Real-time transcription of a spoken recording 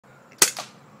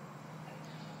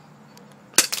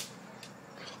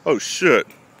Oh shit.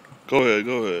 Go ahead,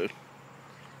 go ahead.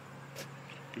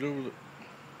 Get over there.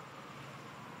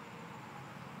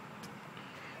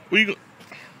 Where you go?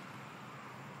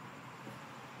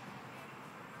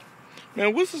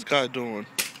 Man, what's this guy doing?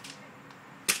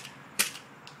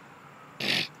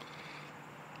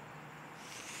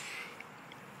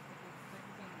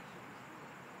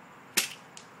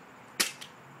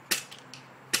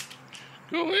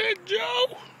 Go ahead,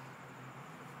 Joe.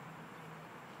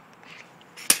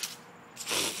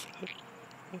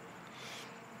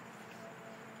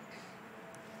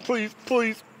 Please,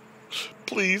 please,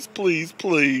 please, please,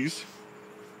 please.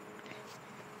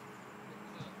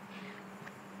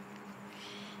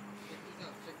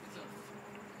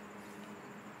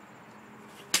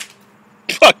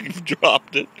 Fucking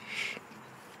dropped it.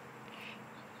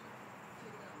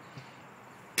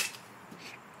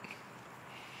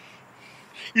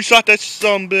 You shot that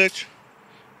son bitch.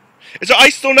 Is there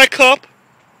ice on that cup?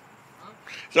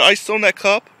 Is there ice on that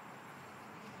cup?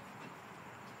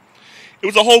 It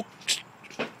was a whole.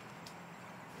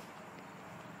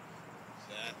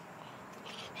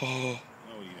 Oh.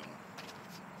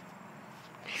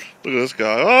 Look at this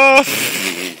guy. Oh.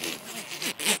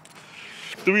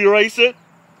 Do we erase it?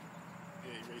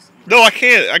 Yeah, erase it. No, I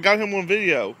can't. I got him on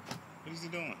video. What is he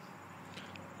doing?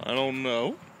 I don't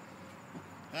know.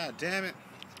 Ah, damn it.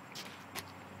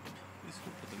 Let's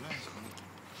go put the mask on.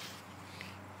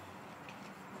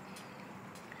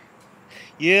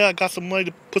 Yeah, I got some money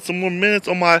to put some more minutes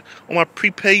on my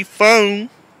prepaid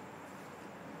phone.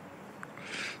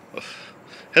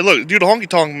 Hey, look, do the honky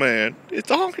tonk man. It's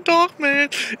the honky tonk man.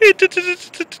 Look at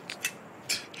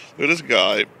this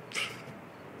guy. I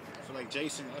feel like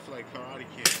Jason. I feel like Karate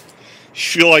Kid.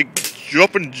 Feel like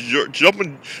jumping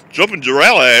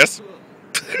Jarrell ass.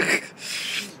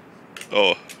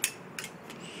 Oh.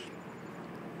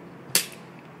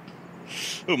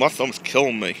 Ooh, my stomach's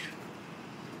killing me.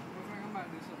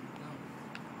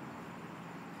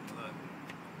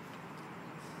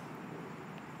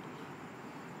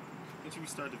 Did you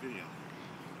restart the video?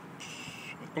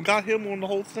 I got him on the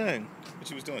whole thing. What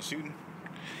you was doing? Shooting?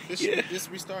 Yeah. This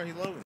restart, he loading.